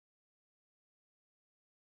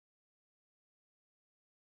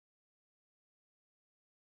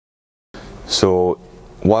So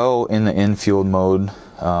while in the in-field mode,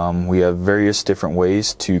 we have various different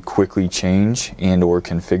ways to quickly change and or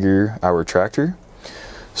configure our tractor.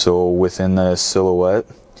 So within the silhouette,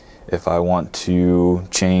 if I want to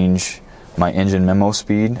change my engine memo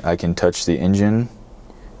speed, I can touch the engine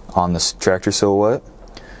on the tractor silhouette,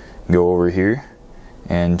 go over here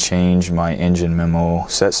and change my engine memo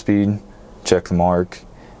set speed, check the mark,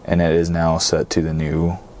 and it is now set to the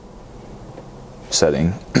new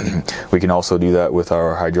setting. We can also do that with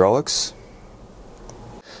our hydraulics.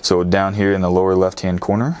 So down here in the lower left hand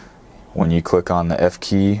corner, when you click on the F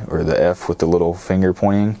key, or the F with the little finger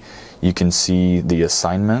pointing, you can see the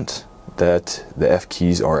assignment that the F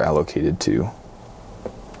keys are allocated to.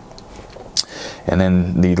 And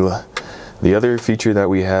then the other feature that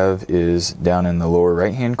we have is down in the lower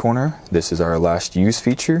right hand corner. This is our last use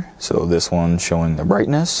feature, so this one showing the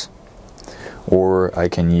brightness, or I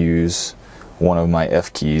can use one of my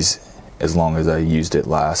F keys. As long as I used it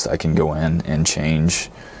last, I can go in and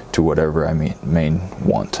change to whatever I may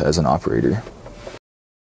want as an operator.